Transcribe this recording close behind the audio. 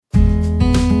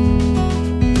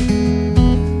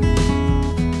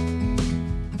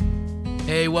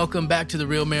welcome back to the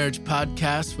Real Marriage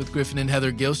Podcast with Griffin and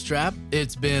Heather Gilstrap.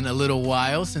 It's been a little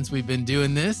while since we've been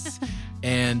doing this,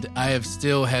 and I have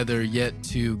still, Heather, yet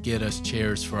to get us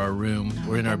chairs for our room.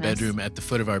 We're in our bedroom at the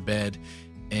foot of our bed,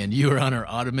 and you are on our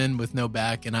ottoman with no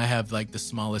back, and I have like the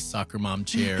smallest soccer mom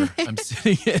chair. I'm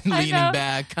sitting and leaning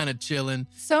back, kind of chilling.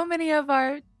 So many of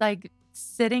our like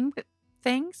sitting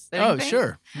things.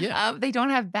 Sure. Yeah. They don't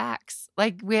have backs.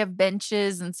 Like we have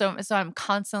benches. And so I'm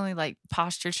constantly like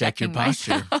posture checking your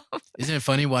posture. myself. Isn't it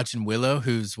funny watching Willow,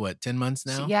 who's 10 months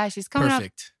now? Yeah, she's coming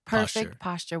perfect up. Perfect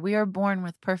posture. We are born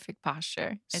with perfect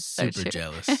posture. It's super so true.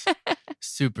 Jealous.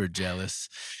 Super jealous.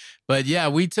 But yeah,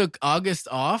 we took August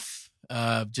off,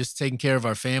 just taking care of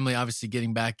our family, obviously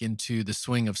getting back into the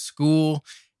swing of school.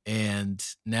 And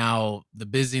now the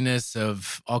busyness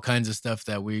of all kinds of stuff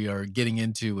that we are getting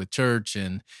into with church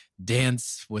and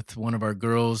dance with one of our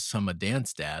girls. I'm a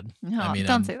dance dad. No,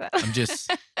 don't say that. I'm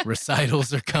just,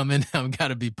 recitals are coming. I've got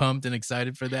to be pumped and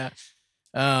excited for that.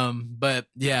 But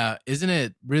yeah, isn't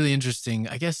it really interesting?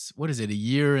 I guess, what is it? 1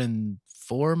 year and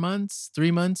 3 months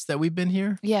that we've been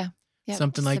here? Yeah.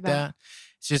 Something like that.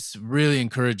 It's just really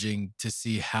encouraging to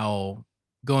see how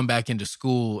going back into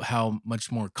school, how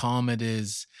much more calm it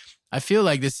is. I feel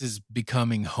like this is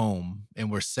becoming home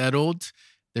and we're settled.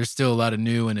 There's still a lot of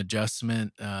new and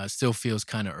adjustment. Still feels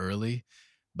kind of early,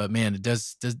 but man, it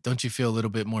does. Don't you feel a little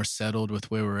bit more settled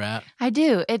with where we're at? I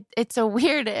do. It's a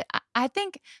weird. I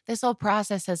think this whole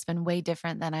process has been way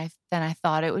different than I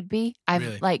thought it would be.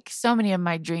 Really? Like so many of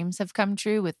my dreams have come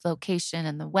true with location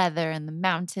and the weather and the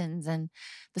mountains and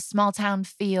the small town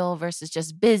feel versus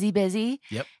just busy.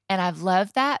 Yep. And I've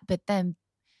loved that. But then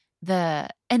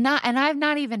I've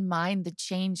not even mind the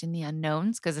change in the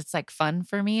unknowns because it's like fun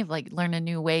for me, like learning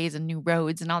new ways and new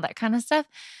roads and all that kind of stuff.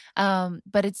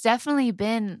 But it's definitely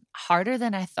been harder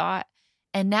than I thought.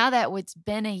 And now that it's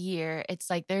been 1 year, it's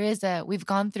like we've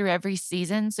gone through every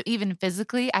season. So even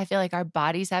physically, I feel like our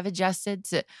bodies have adjusted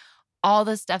to all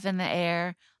the stuff in the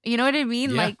air. You know what I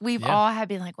mean? Yeah, like we've all have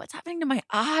been like, what's happening to my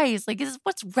eyes? Like,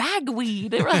 what's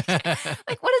ragweed? Like what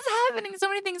is happening? So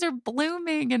many things are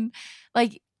blooming. And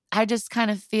like, I just kind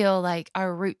of feel like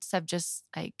our roots have just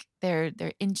like, they're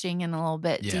inching in a little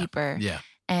bit deeper. Yeah.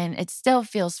 And it still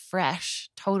feels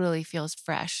fresh, totally feels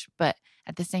fresh. But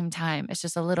at the same time, it's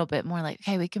just a little bit more like,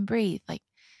 okay, we can breathe. Like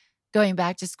going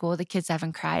back to school, the kids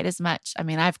haven't cried as much. I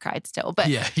mean, I've cried still, but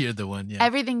yeah, you're the one. Yeah.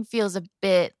 Everything feels a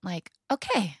bit like,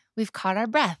 okay, we've caught our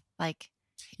breath. Like,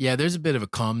 yeah, there's a bit of a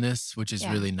calmness, which is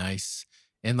really nice.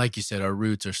 And like you said, our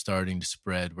roots are starting to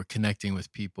spread. We're connecting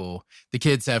with people. The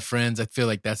kids have friends. I feel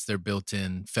like that's their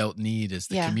built-in felt need is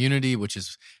the community, which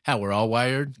is how we're all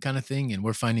wired kind of thing. And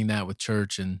we're finding that with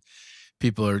church, and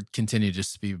people are continue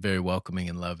just to be very welcoming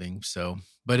and loving. So,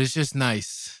 but it's just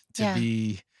nice to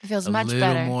be it feels a much little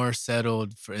better. more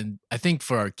settled. And I think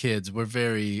for our kids, we're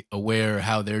very aware of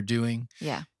how they're doing.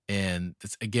 Yeah. And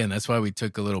that's why we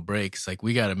took a little break. It's like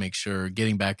we got to make sure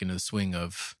getting back into the swing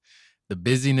of the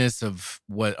busyness of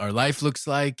what our life looks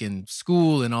like and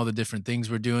school and all the different things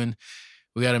we're doing.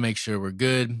 We got to make sure we're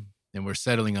good and we're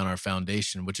settling on our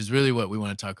foundation, which is really what we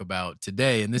want to talk about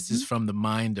today. And this is from the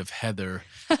mind of Heather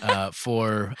I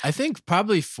think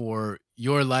probably for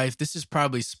your life. This is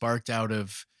probably sparked out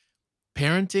of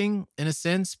parenting in a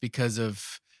sense because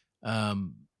of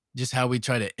just how we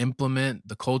try to implement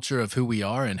the culture of who we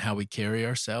are and how we carry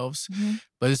ourselves. Mm-hmm.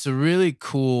 But it's a really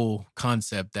cool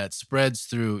concept that spreads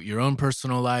through your own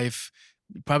personal life,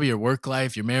 probably your work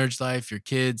life, your marriage life, your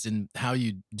kids, and how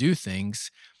you do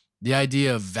things. The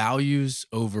idea of values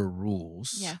over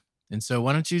rules. Yeah. And so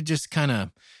why don't you just kind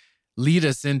of lead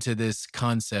us into this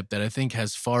concept that I think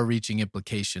has far-reaching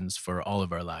implications for all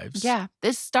of our lives. Yeah.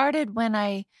 This started when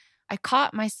I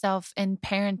caught myself in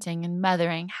parenting and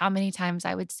mothering, how many times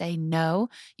I would say, no,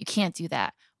 you can't do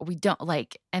that. Or we don't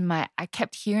like, and I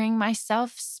kept hearing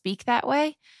myself speak that way.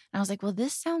 And I was like, well,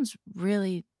 this sounds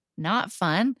really not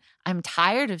fun. I'm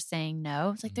tired of saying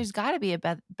no. It's like, there's got to be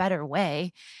a better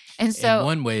way. And so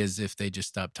one way is if they just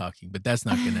stop talking, but that's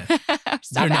not going to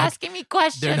stop asking me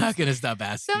questions. They're not going to stop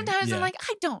asking. Sometimes I'm like,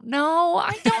 I don't know.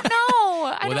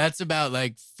 Well, that's about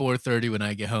like 4:30 when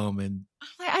I get home and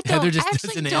I Heather just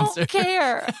doesn't answer.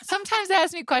 Care. Sometimes they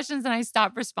ask me questions and I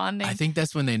stop responding. I think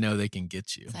that's when they know they can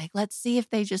get you. It's like, let's see if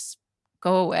they just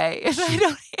go away if I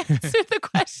don't answer the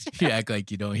question. You act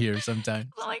like you don't hear sometimes.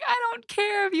 I'm like, I don't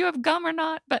care if you have gum or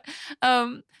not. But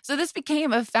so this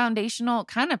became a foundational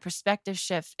kind of perspective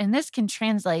shift. And this can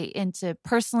translate into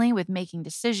personally with making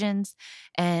decisions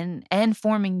and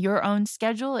forming your own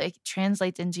schedule. It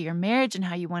translates into your marriage and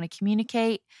how you want to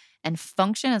communicate and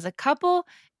function as a couple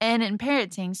and in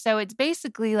parenting. So it's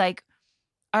basically like,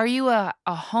 are you a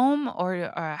home or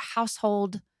a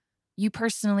household you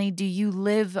personally, do you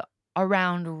live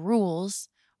around rules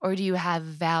or do you have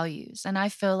values? And I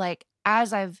feel like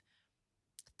as I've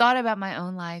thought about my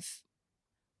own life,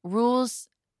 rules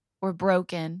were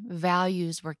broken,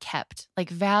 values were kept. Like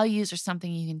values are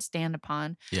something you can stand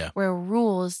upon. Yeah. Where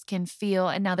rules can feel,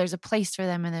 and now there's a place for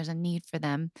them and there's a need for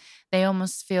them. They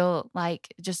almost feel like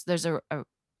just there's a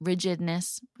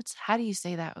rigidness. How do you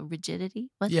say that? A rigidity?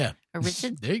 What? Yeah. A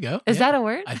rigid? There you go. Is that a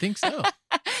word? I think so.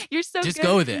 You're so just good.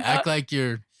 go with it. Act like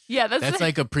you're. Yeah, that's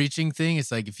like a preaching thing.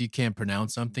 It's like if you can't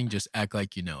pronounce something, just act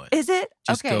like you know it. Is it?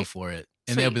 Just okay. go for it.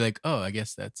 And they'll be like, oh, I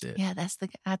guess that's it. Yeah, that's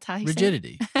how you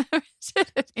rigidity. Say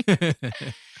it. Rigidity.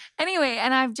 Anyway,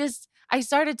 and I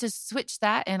started to switch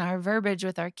that in our verbiage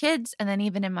with our kids and then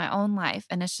even in my own life.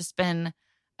 And it's just been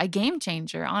a game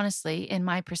changer, honestly, in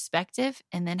my perspective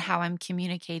and then how I'm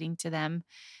communicating to them.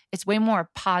 It's way more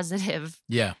positive.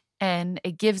 Yeah. And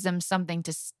it gives them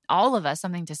all of us,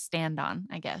 something to stand on,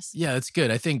 I guess. Yeah, that's good.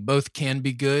 I think both can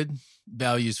be good.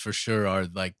 Values for sure are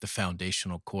like the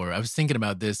foundational core. I was thinking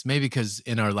about this maybe because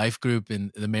in our life group,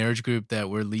 in the marriage group that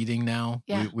we're leading now,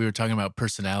 we were talking about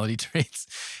personality traits.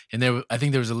 And I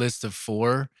think there was a list of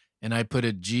 4. And I put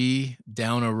a G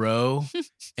down a row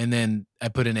and then I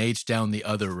put an H down the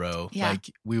other row. Yeah.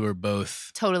 Like we were both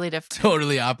totally different.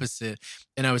 Totally opposite.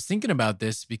 And I was thinking about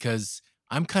this because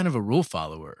I'm kind of a rule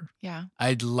follower. Yeah.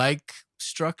 I like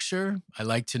structure. I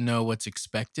like to know what's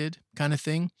expected kind of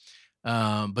thing.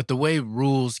 But the way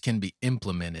rules can be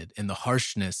implemented and the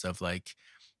harshness of like,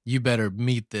 you better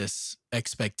meet this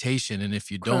expectation. And if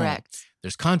you don't,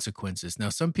 there's consequences. Now,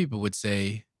 some people would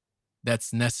say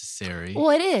that's necessary. Well,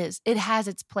 it is. It has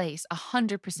its place,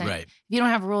 100%. Right. If you don't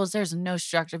have rules, there's no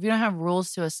structure. If you don't have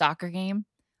rules to a soccer game,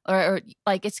 or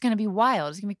like it's going to be wild.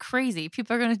 It's going to be crazy.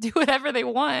 People are going to do whatever they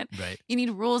want. Right. You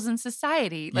need rules in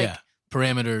society. Like, yeah.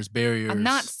 Parameters, barriers. I'm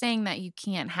not saying that you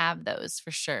can't have those for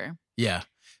sure. Yeah.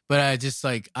 But I just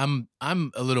like, I'm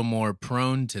a little more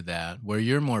prone to that where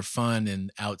you're more fun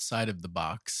and outside of the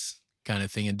box kind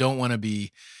of thing and don't want to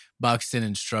be boxed in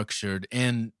and structured,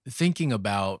 and thinking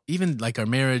about even like our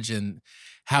marriage and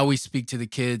how we speak to the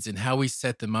kids and how we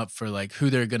set them up for like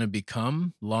who they're going to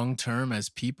become long-term as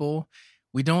people.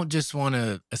 We don't just want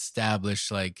to establish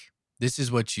like, this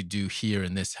is what you do here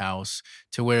in this house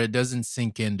to where it doesn't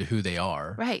sink into who they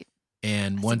are. Right.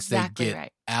 And That's once exactly they get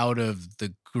right. out of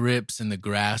the grips and the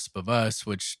grasp of us,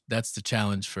 which that's the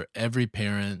challenge for every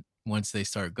parent once they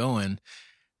start going,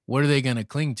 what are they going to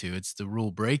cling to? It's the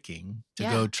rule breaking to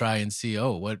go try and see,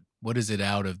 what is it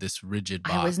out of this rigid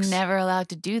box? I was never allowed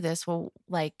to do this. Well,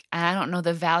 like, I don't know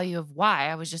the value of why.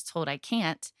 I was just told I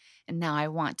can't. And now I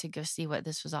want to go see what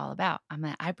this was all about.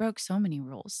 I broke so many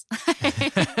rules.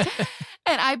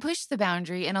 And I pushed the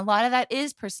boundary. And a lot of that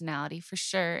is personality for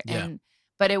sure.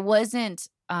 But it wasn't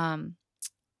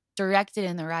directed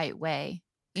in the right way.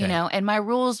 You know, and my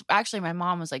rules, actually, my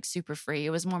mom was like super free. It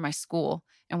was more my school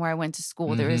and where I went to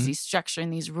school. There was these structure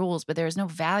and these rules, but there was no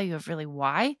value of really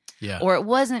why. Yeah. Or it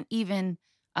wasn't even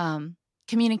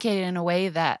communicated in a way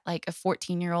that like a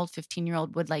 14-year-old,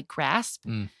 15-year-old would like grasp.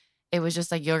 It was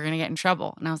just like, you're going to get in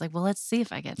trouble. And I was like, well, let's see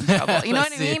if I get in trouble. You know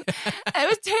what I mean? It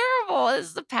was terrible. This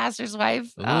is the pastor's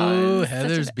wife. Oh,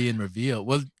 Heather's being revealed.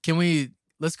 Well,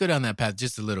 let's go down that path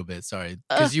just a little bit. Sorry.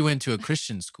 Because you went to a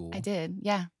Christian school. I did.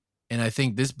 Yeah. And I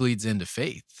think this bleeds into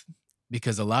faith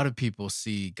because a lot of people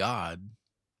see God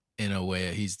in a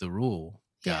way, he's the rule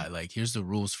guy. Like, here's the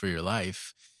rules for your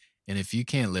life. And if you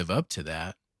can't live up to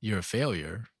that, you're a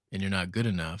failure and you're not good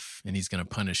enough and he's going to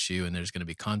punish you and there's going to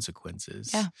be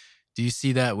consequences. Yeah. Do you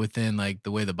see that within like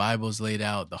the way the Bible's laid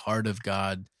out, the heart of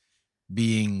God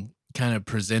being kind of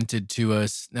presented to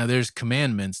us? Now there's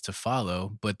commandments to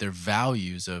follow, but they're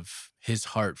values of his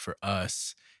heart for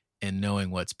us and knowing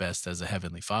what's best as a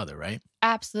heavenly father, right?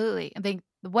 Absolutely. I think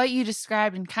what you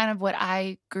described and kind of what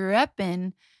I grew up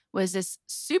in was this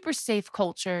super safe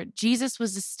culture. Jesus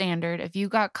was the standard. If you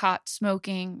got caught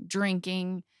smoking,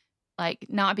 drinking, like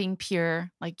not being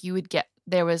pure, like you would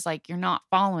there was like, you're not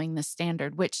following the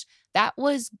standard, which that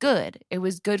was good. It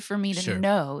was good for me to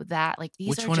know that like these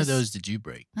Which one of those did you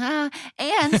break? And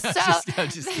so I'm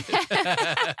just kidding.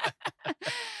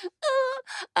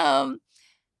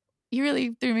 You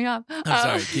really threw me off. I'm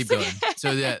sorry. Keep going.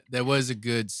 So that was a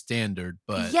good standard,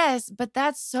 but yes, but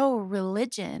that's so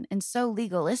religion and so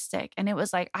legalistic. And it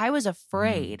was like, I was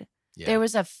afraid. Yeah. There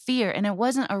was a fear, and it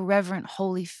wasn't a reverent,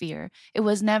 holy fear. It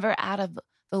was never out of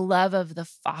the love of the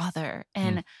Father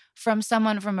and from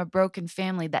someone from a broken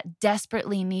family that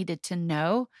desperately needed to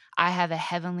know I have a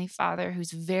heavenly Father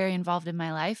who's very involved in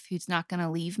my life, who's not going to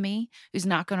leave me, who's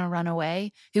not going to run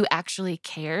away, who actually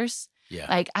cares. Yeah.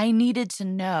 Like I needed to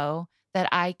know that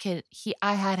I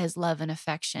had his love and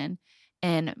affection.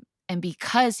 And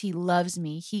because he loves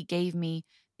me, he gave me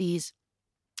these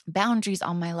boundaries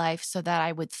on my life so that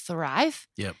I would thrive.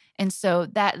 Yep. And so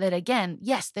that again,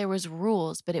 yes, there was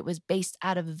rules, but it was based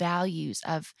out of values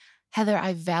of, Heather,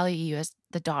 I value you as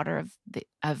the daughter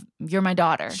of you're my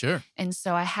daughter. Sure. And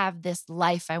so I have this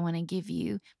life I want to give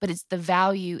you, but it's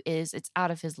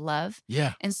out of his love.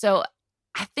 Yeah. And so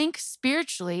I think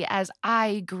spiritually, as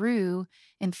I grew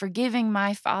in forgiving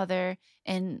my father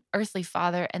and earthly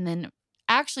father, and then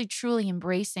actually truly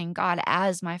embracing God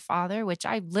as my father, which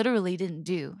I literally didn't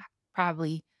do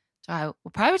probably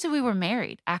till we were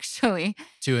married, actually.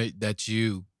 That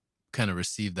you kind of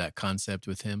received that concept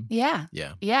with him. Yeah.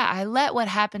 Yeah. Yeah. I let what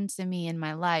happened to me in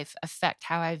my life affect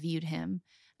how I viewed him.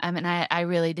 And I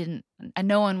really didn't,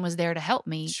 no one was there to help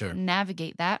me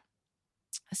navigate that.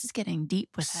 This is getting deep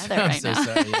with Heather right now.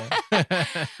 Sorry,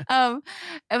 yeah.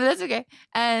 But that's okay.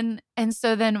 And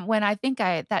so then when I think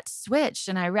that switched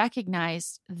and I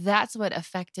recognized that's what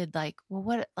affected, like,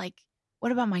 well,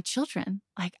 what about my children?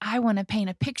 Like, I want to paint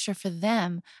a picture for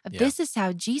them of this is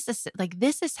how Jesus, like,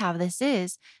 this is how this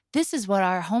is. This is what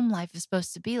our home life is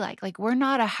supposed to be like. Like, we're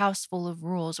not a house full of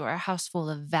rules or a house full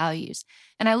of values.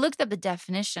 And I looked up the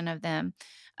definition of them.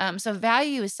 So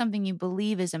value is something you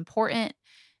believe is important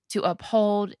to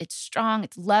uphold. It's strong,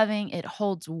 it's loving, it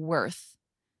holds worth.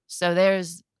 So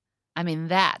that's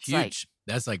huge. like,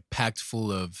 that's like packed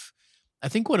full of, I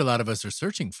think, what a lot of us are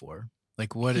searching for.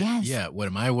 Like, what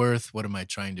am I worth? What am I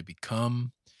trying to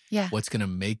become? Yeah. What's going to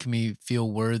make me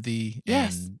feel worthy?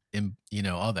 Yes. And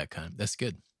all that kind of, that's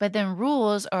good. But then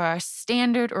rules are a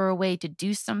standard or a way to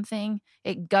do something.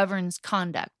 It governs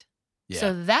conduct. Yeah.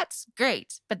 So that's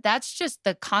great, but that's just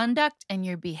the conduct and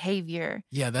your behavior.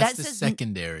 Yeah, that's the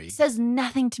secondary. It says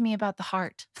nothing to me about the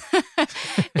heart.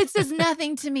 It says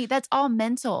nothing to me. That's all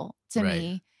mental to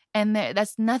me. And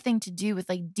that's nothing to do with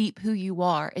like deep who you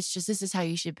are. It's just, this is how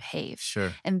you should behave.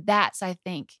 Sure. And that's, I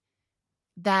think,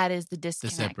 that is the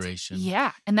disconnect. The separation.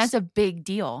 Yeah. And that's a big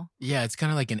deal. Yeah. It's kind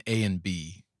of like an A and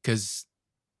B, because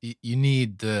you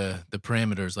need the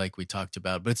parameters like we talked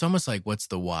about, but it's almost like, what's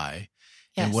the why?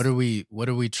 Yes. And what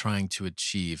are we trying to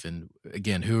achieve? And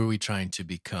again, who are we trying to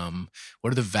become?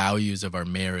 What are the values of our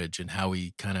marriage and how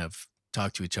we kind of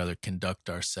talk to each other, conduct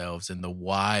ourselves, and the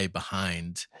why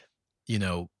behind,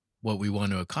 what we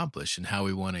want to accomplish and how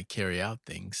we want to carry out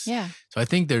things. Yeah. So I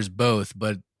think there's both,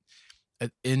 but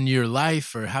in your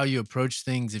life or how you approach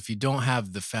things, if you don't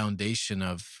have the foundation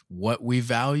of what we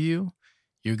value,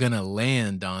 you're going to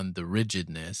land on the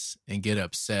rigidness and get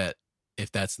upset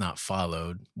if that's not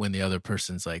followed, when the other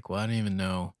person's like, well, I don't even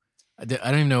know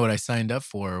what I signed up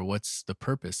for, or what's the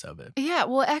purpose of it. Yeah.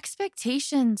 Well,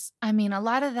 expectations, a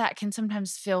lot of that can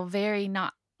sometimes feel very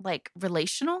not like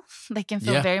relational. They can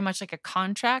feel very much like a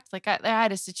contract. Like I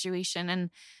had a situation,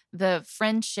 and the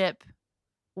friendship,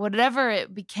 whatever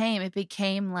it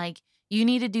became like, you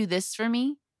need to do this for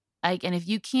me. Like, and if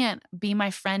you can't be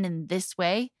my friend in this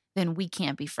way, then we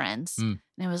can't be friends. And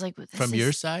it was like, from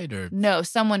your side, or no,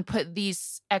 someone put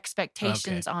these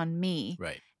expectations on me.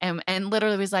 Right. And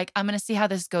literally was like, I'm going to see how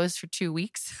this goes for 2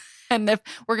 weeks. And if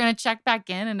we're going to check back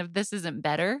in, and if this isn't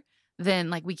better,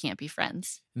 then like we can't be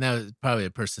friends. And that was probably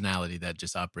a personality that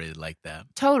just operated like that.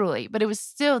 Totally. But it was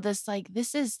still this like,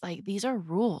 this is like, these are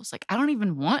rules. Like, I don't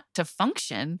even want to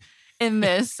function in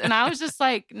this. And I was just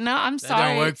like, no, I'm sorry. That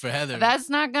don't work for Heather. That's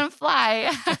not going to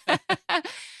fly.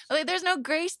 Like, there's no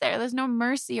grace there. There's no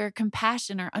mercy or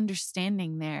compassion or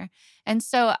understanding there. And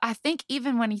so I think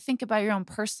even when you think about your own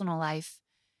personal life,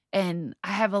 and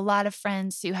I have a lot of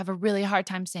friends who have a really hard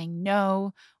time saying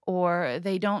no, or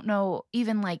they don't know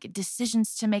even like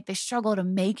decisions to make. They struggle to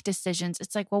make decisions.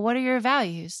 It's like, well, what are your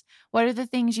values? What are the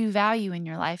things you value in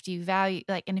your life? Do you value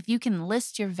like, and if you can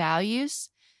list your values,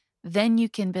 then you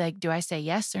can be like, do I say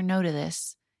yes or no to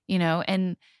this?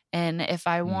 And if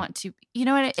I want to,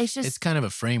 it's just, it's kind of a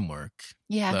framework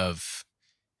of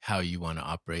how you want to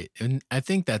operate. And I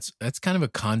think that's kind of a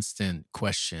constant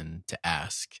question to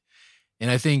ask. And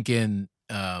I think in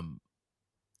a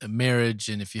marriage,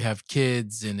 and if you have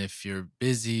kids, and if you're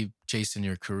busy chasing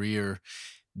your career,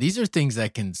 these are things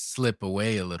that can slip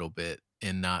away a little bit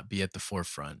and not be at the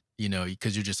forefront,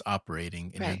 because you're just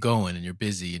operating and you're going and you're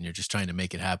busy and you're just trying to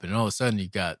make it happen. And all of a sudden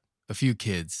you've got a few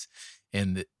kids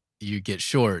and you get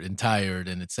short and tired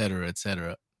and et cetera, et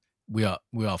cetera. We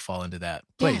all fall into that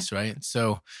place, right?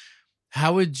 So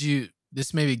how would you,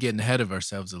 this may be getting ahead of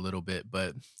ourselves a little bit,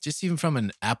 but just even from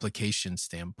an application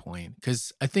standpoint,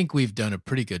 because I think we've done a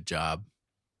pretty good job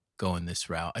going this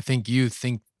route. I think you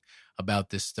think about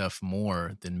this stuff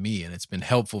more than me, and it's been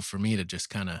helpful for me to just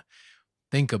kind of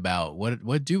think about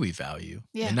what do we value,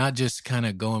 Yeah. and not just kind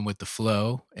of going with the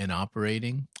flow and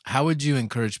operating. How would you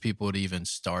encourage people to even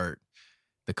start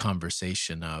the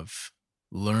conversation of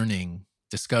learning,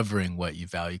 discovering what you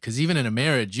value? Because even in a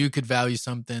marriage, you could value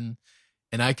something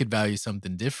and I could value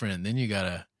something different. Then you got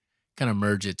to kind of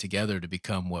merge it together to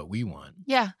become what we want.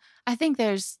 Yeah. I think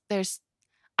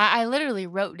I literally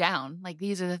wrote down, like,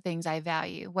 these are the things I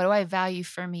value. What do I value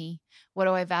for me? What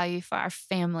do I value for our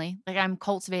family? Like, I'm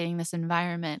cultivating this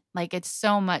environment. Like, it's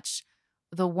so much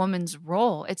the woman's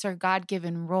role. It's her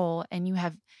God-given role. And you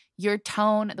have your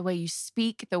tone, the way you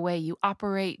speak, the way you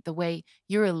operate, the way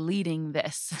you're leading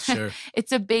this. Sure.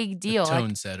 It's a big A deal.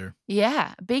 tone setter.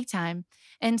 Yeah, big time.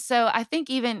 And so I think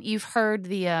even you've heard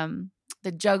the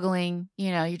juggling,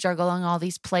 you're juggling all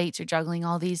these plates, you're juggling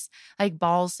all these like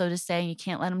balls, so to say, and you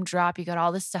can't let them drop. You got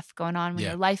all this stuff going on when Yeah.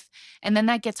 your life, and then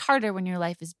that gets harder when your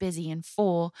life is busy and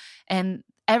full, and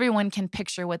everyone can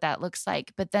picture what that looks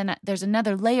like. But then there's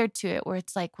another layer to it where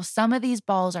it's like, well, some of these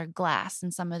balls are glass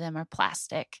and some of them are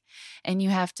plastic. And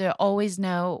you have to always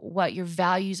know what your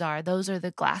values are. Those are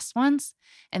the glass ones,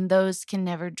 and those can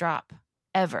never drop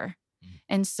ever.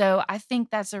 And so I think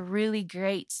that's a really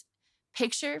great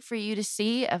picture for you to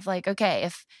see of like, okay,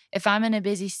 if I'm in a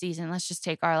busy season, let's just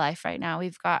take our life right now.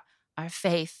 We've got our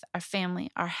faith, our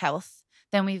family, our health.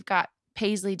 Then we've got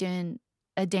Paisley doing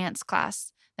a dance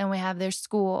class. Then we have their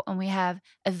school, and we have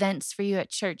events for you at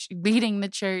church, leading the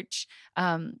church,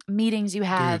 meetings you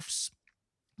have.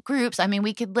 Groups. I mean,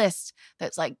 we could list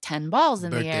that's like 10 balls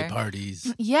in the air. Birthday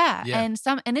parties. Yeah.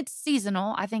 And it's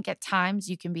seasonal. I think at times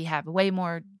you can have way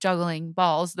more juggling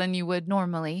balls than you would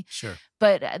normally. Sure.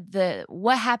 But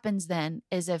what happens then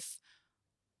is if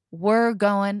we're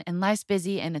going and life's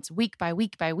busy and it's week by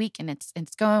week by week and it's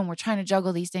going, we're trying to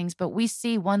juggle these things, but we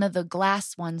see one of the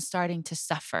glass ones starting to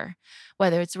suffer,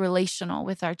 whether it's relational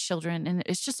with our children and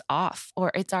it's just off,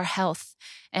 or it's our health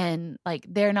and like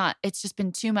it's just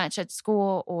been too much at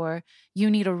school, or you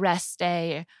need a rest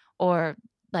day, or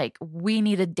like we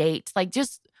need a date. Like,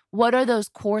 just what are those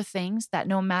core things that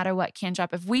no matter what can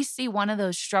drop? If we see one of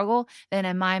those struggle, then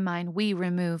in my mind, we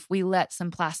let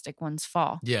some plastic ones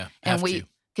fall. Yeah.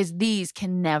 Because these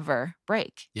can never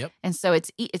break. Yep. And so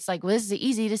it's like, well, this is an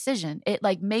easy decision. It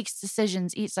like makes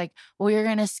decisions. It's like, well, you're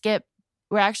going to skip.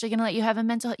 We're actually going to let you have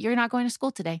you're not going to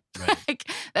school today. Right.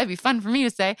 Like, that'd be fun for me to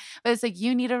say, but it's like,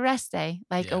 you need a rest day.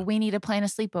 Like, or we need to plan a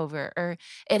sleepover, or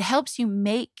it helps you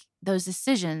make those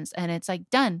decisions. And it's like,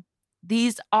 done.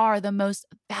 These are the most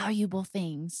valuable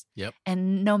things. Yep.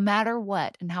 And no matter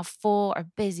what and how full or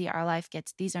busy our life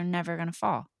gets, these are never going to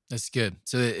fall. That's good.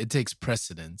 So it takes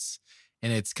precedence.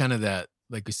 And it's kind of that,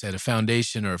 like we said, a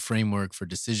foundation or a framework for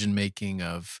decision making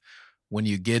of when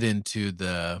you get into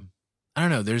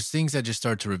there's things that just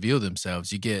start to reveal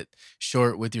themselves. You get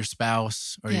short with your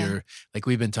spouse, or you're like,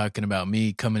 we've been talking about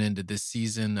me coming into this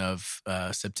season of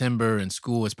September and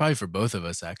school. It's probably for both of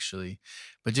us actually,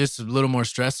 but just a little more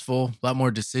stressful, a lot more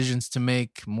decisions to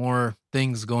make, more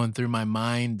things going through my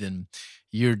mind. And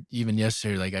you're even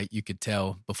yesterday, like you could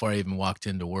tell before I even walked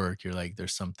into work, you're like,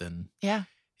 there's something. Yeah.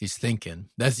 He's thinking.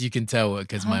 You can tell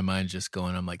because my mind's just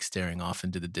going, I'm like staring off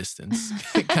into the distance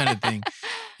kind of thing.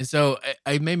 And so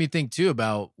it made me think too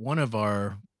about one of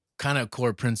our kind of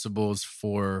core principles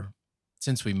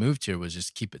since we moved here was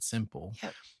just keep it simple.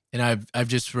 Yep. And I've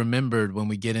just remembered when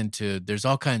we get into, there's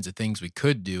all kinds of things we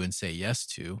could do and say yes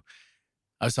to.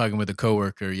 I was talking with a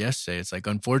coworker yesterday. It's like,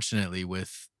 unfortunately,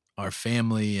 with our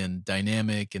family and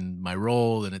dynamic and my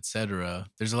role and et cetera,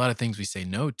 there's a lot of things we say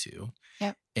no to.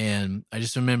 Yep. And I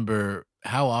just remember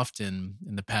how often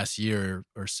in the past year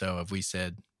or so have we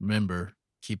said, remember,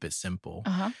 keep it simple,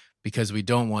 because we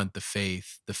don't want the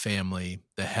faith, the family,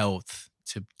 the health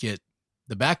to get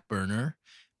the back burner,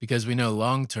 because we know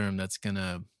long-term that's going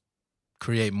to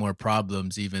create more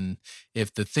problems. Even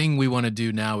if the thing we want to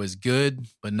do now is good,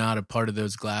 but not a part of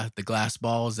the glass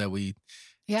balls that we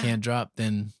can't drop,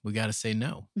 then we got to say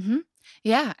no. Mm-hmm.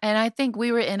 Yeah. And I think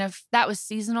we were that was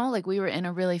seasonal. Like, we were in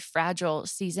a really fragile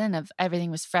season of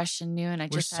everything was fresh and new. And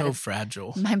we're so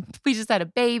fragile. We just had a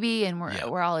baby, and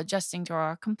we're all adjusting to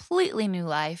our completely new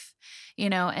life,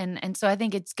 and so I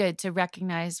think it's good to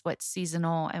recognize what's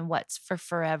seasonal and what's for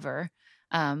forever,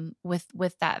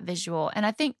 with that visual. And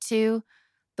I think too,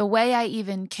 the way I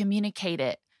even communicate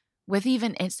it with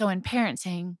in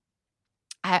parenting,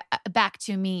 back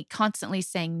to me constantly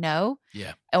saying no,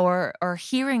 or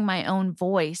hearing my own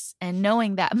voice and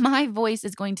knowing that my voice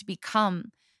is going to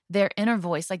become their inner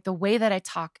voice, like the way that I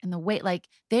talk and the way, like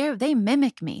they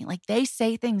mimic me, like they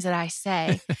say things that I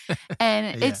say.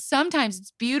 And Yeah. sometimes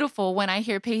it's beautiful when I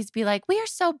hear Paige be like, we are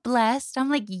so blessed. I'm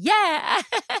like, yeah.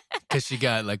 Because she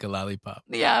got like a lollipop.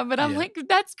 Yeah, but I'm Yeah. like,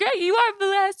 that's great. You are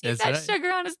blessed. Eat That's that right.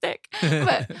 sugar on a stick.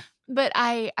 But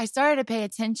I started to pay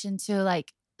attention to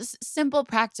like simple,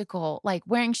 practical, like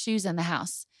wearing shoes in the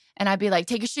house. And I'd be like,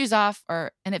 take your shoes off,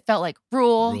 and it felt like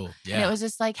rule. Yeah. And it was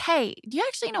just like, hey, do you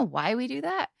actually know why we do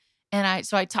that? And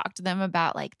so I talked to them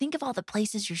about like, think of all the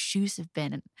places your shoes have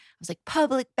been. And I was like,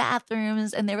 public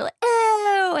bathrooms. And they were like,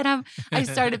 ew. And I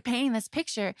started painting this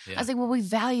picture. Yeah. I was like, well, we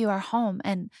value our home.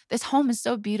 And this home is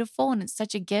so beautiful and it's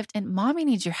such a gift. And mommy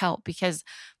needs your help because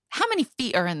how many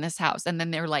feet are in this house? And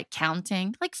then they're like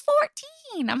counting, like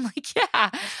 14. I'm like, yeah.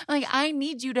 I'm like, I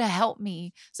need you to help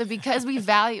me. So because we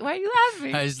value, why are you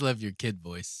laughing? I just love your kid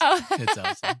voice. Oh. It's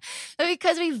awesome. So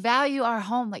because we value our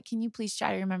home, like, can you please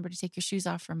try to remember to take your shoes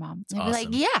off for mom? And awesome. Be like,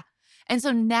 yeah. And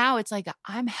so now it's like,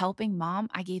 I'm helping mom.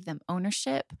 I gave them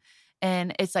ownership.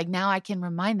 And it's like, now I can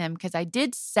remind them because I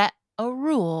did set a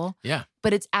rule. Yeah.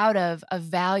 But it's out of a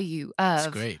value of. That's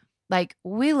great. Like,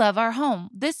 we love our home.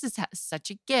 This is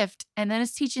such a gift. And then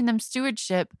it's teaching them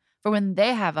stewardship for when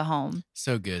they have a home.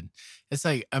 So good. It's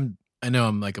like, I know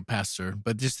I'm like a pastor,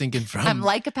 but just thinking from. I'm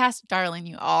like a pastor. Darling,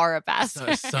 you are a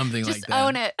pastor. Something like that. Just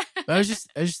own it. But I was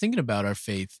just thinking about our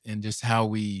faith and just how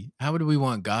do we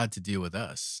want God to deal with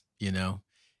us, you know?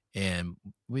 And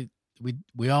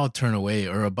we all turn away,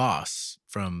 or a boss,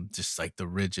 from just like the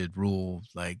rigid rule,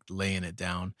 like laying it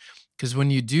down. Because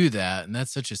when you do that, and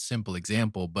that's such a simple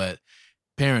example, but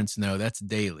parents know that's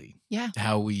daily. Yeah.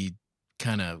 How we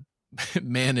kind of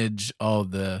manage all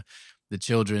the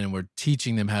children, and we're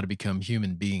teaching them how to become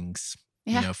human beings,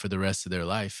 you know, for the rest of their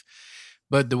life.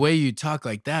 But the way you talk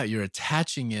like that, you're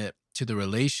attaching it to the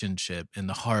relationship and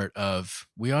the heart of,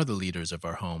 we are the leaders of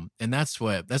our home. And that's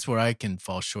where I can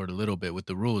fall short a little bit with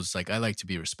the rules. Like, I like to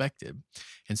be respected.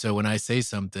 And so when I say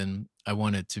something, I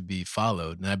want it to be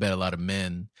followed. And I bet a lot of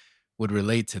men would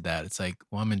relate to that. It's like,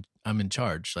 well, I'm in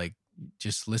charge. Like,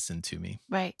 just listen to me.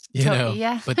 Right. You know,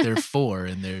 yeah. But they're 4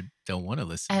 and they don't want to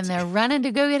listen. And they're running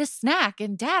to go get a snack.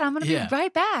 And Dad, I'm going to be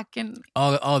right back. And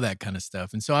all that kind of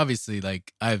stuff. And so obviously,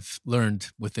 like, I've learned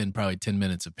within probably 10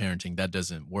 minutes of parenting, that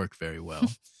doesn't work very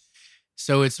well.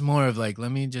 So it's more of like,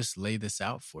 let me just lay this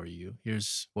out for you.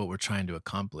 Here's what we're trying to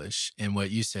accomplish. And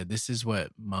what you said, this is what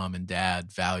mom and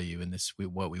dad value, and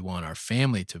what we want our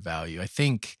family to value. I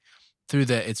think through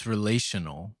that, it's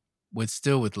relational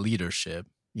with leadership.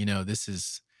 You know, this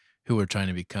is who we're trying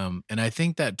to become. And I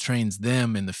think that trains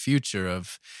them in the future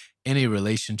of any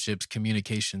relationships,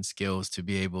 communication skills, to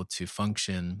be able to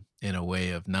function in a way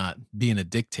of not being a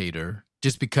dictator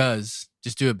just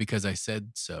do it because I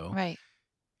said so. Right.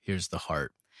 Here's the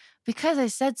heart. Because I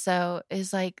said so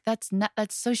is like, that's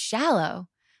so shallow.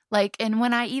 Like, and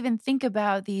when I even think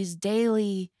about these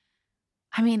daily,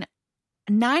 I mean,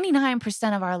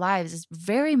 99% of our lives is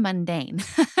very mundane.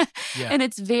 And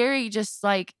it's very just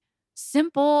like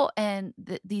simple, and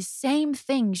these same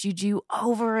things you do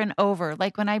over and over.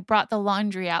 Like when I brought the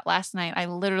laundry out last night, I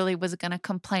literally was going to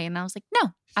complain. I was like,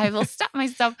 no, I will stop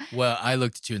myself. Well, I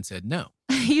looked at you and said, no.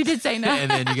 You did say no.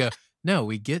 And then you go, no,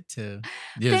 we get to.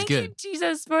 It was Thank good. you,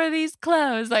 Jesus, for these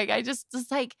clothes. Like, I just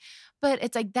like, but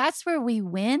it's like, that's where we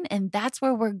win. And that's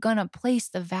where we're going to place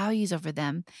the values over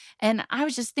them. And I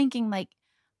was just thinking, like,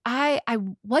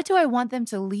 what do I want them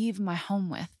to leave my home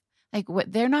with? Like,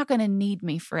 they're not going to need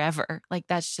me forever. Like,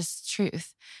 that's just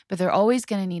truth. But they're always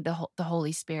going to need the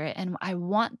Holy Spirit. And I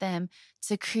want them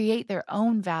to create their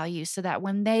own values so that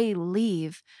when they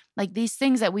leave, like these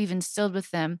things that we've instilled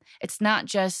with them, it's not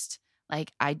just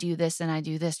like, I do this and I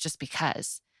do this just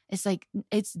because. It's like,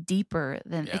 it's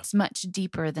much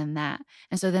deeper than that.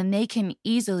 And so then they can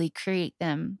easily create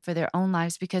them for their own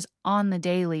lives, because on the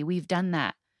daily, we've done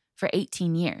that for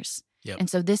 18 years. Yep. And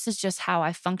so this is just how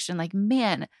I function. Like,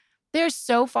 man, they're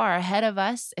so far ahead of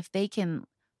us if they can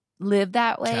live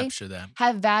that way. Capture that.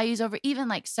 Have values over, even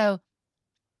like, so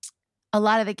a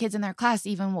lot of the kids in their class,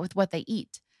 even with what they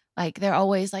eat, like they're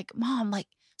always like, Mom, like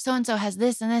so-and-so has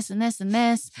this and this and this and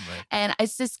this. Right. And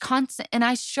it's just constant. And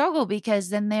I struggle because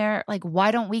then they're like,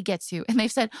 why don't we get to? And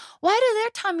they've said, why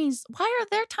are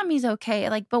their tummies okay?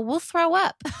 Like, but we'll throw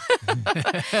up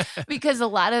because a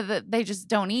lot of they just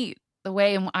don't eat the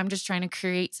way, and I'm just trying to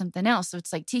create something else. So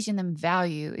it's like teaching them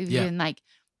value, even like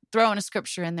throwing a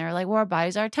scripture in there, like, well, our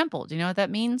bodies are a temple. Do you know what that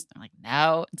means? They're like,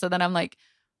 no. And so then I'm like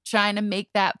trying to make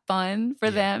that fun for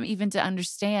them, even to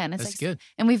understand. It's That's like, good.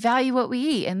 And we value what we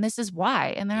eat, and this is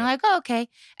why. And they're like, oh, okay.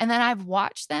 And then I've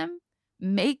watched them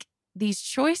make these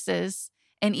choices,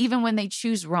 And even when they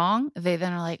choose wrong, they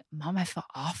then are like, Mom, I feel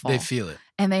awful. They feel it.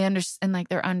 And they understand, like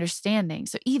they're understanding.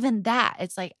 So even that,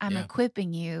 it's like, I'm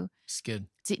equipping you It's good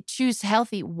to choose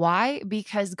healthy. Why?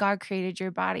 Because God created your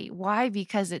body. Why?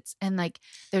 Because it's, and like,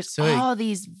 there's all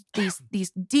these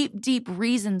deep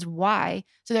reasons why.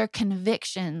 So their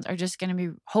convictions are just going to be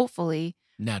hopefully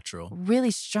natural,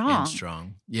 really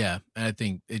strong. Yeah. And I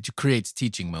think it creates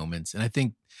teaching moments. And I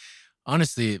think,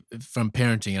 honestly, from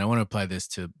parenting, and I want to apply this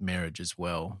to marriage as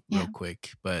well, real quick,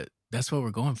 but that's what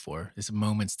we're going for. It's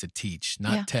moments to teach,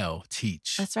 not tell,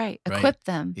 teach. That's right. Equip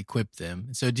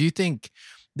them. So do you think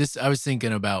I was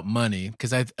thinking about money, because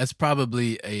that's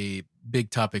probably a big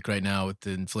topic right now with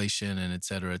the inflation and et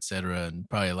cetera, and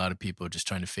probably a lot of people are just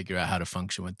trying to figure out how to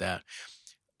function with that.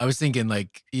 I was thinking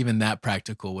like even that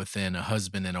practical within a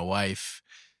husband and a wife,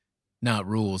 not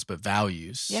rules, but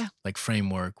values, like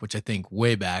framework, which I think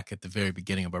way back at the very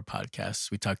beginning of our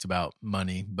podcast, we talked about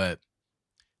money. But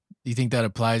do you think that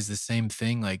applies the same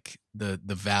thing? Like the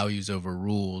values over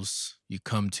rules, you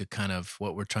come to kind of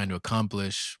what we're trying to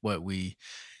accomplish, what we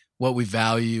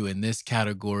value in this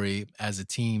category as a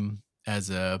team, as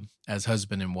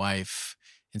husband and wife.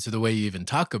 And so the way you even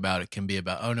talk about it can be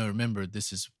about, oh no, remember,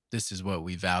 this is what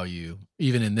we value,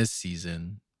 even in this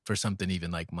season, for something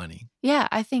even like money. Yeah,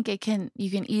 I think you can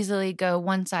easily go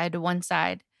one side to one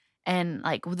side and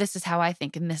like, well, this is how I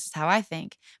think and this is how I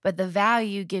think. But the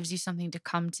value gives you something to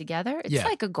come together. It's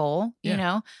like a goal, you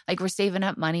know, like we're saving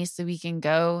up money so we can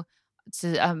go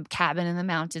to a cabin in the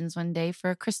mountains one day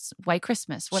for a white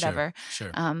Christmas, whatever.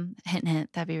 Sure. Hint,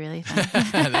 that'd be really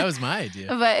fun. That was my idea.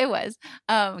 But it was.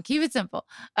 Keep it simple.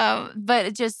 But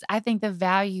it just, I think the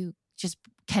value just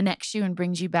connects you and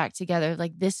brings you back together.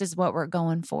 Like, this is what we're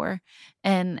going for.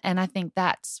 And I think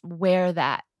that's where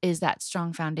that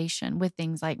strong foundation with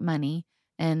things like money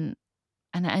and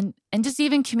just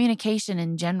even communication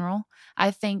in general. I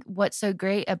think what's so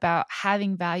great about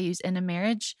having values in a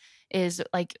marriage is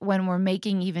like when we're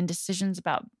making even decisions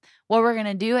about what we're going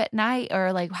to do at night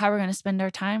or like how we're going to spend our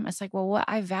time, it's like, well, what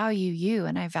I value you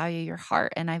and I value your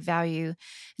heart and I value.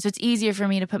 So it's easier for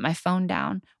me to put my phone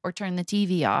down or turn the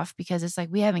TV off because it's like,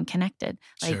 we haven't connected,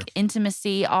 like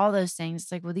intimacy, all those things.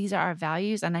 It's like, well, these are our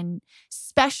values. And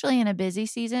especially in a busy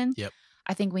season,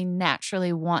 I think we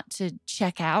naturally want to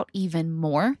check out even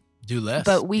more. Do less.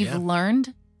 But we've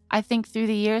learned, I think, through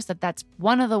the years that that's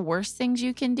one of the worst things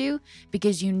you can do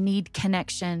because you need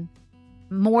connection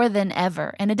more than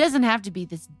ever. And it doesn't have to be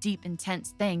this deep,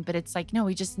 intense thing, but it's like, no,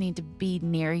 we just need to be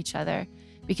near each other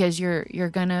because you're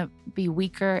going to be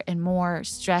weaker and more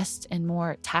stressed and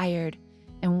more tired.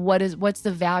 And what's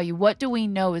the value? What do we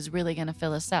know is really going to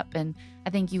fill us up? And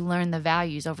I think you learn the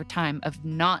values over time of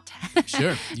not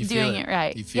doing it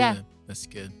right. You feel it. That's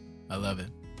good. I love it.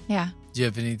 Yeah. Do you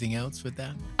have anything else with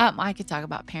that? I could talk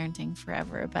about parenting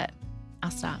forever, but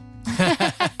I'll stop.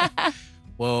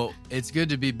 Well, it's good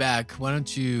to be back. Why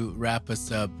don't you wrap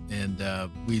us up? And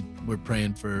we're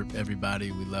praying for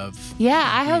everybody. We love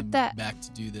I hope that back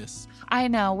to do this. I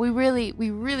know we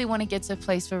really want to get to a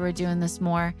place where we're doing this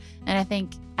more. And I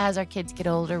think as our kids get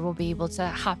older, we'll be able to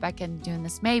hop back into doing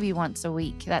this maybe once a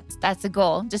week. That's a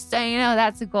goal. Just so you know,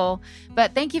 that's a goal.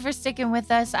 But thank you for sticking with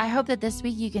us. I hope that this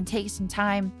week you can take some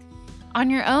time on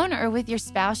your own or with your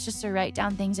spouse just to write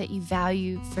down things that you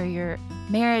value for your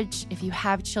marriage. If you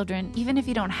have children, even if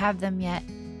you don't have them yet,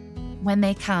 when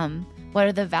they come, what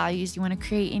are the values you want to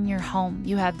create in your home?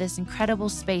 You have this incredible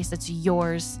space that's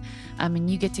yours, and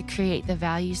you get to create the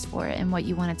values for it and what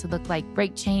you want it to look like.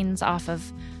 Break chains off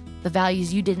of the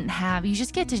values you didn't have. You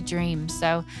just get to dream.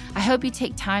 So I hope you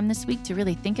take time this week to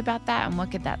really think about that and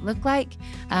what could that look like.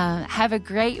 Have a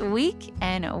great week,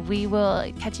 and we will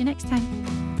catch you next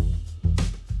time.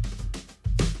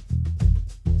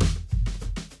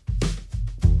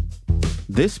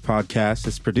 This podcast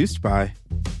is produced by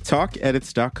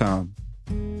TalkEdits.com.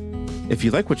 If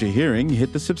you like what you're hearing,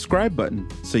 hit the subscribe button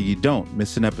so you don't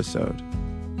miss an episode.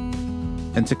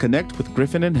 And to connect with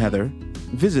Griffin and Heather,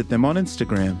 visit them on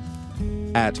Instagram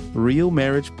at Real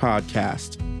Marriage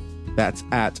Podcast. That's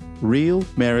at Real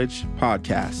Marriage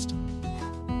Podcast.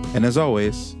 And as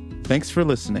always, thanks for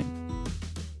listening.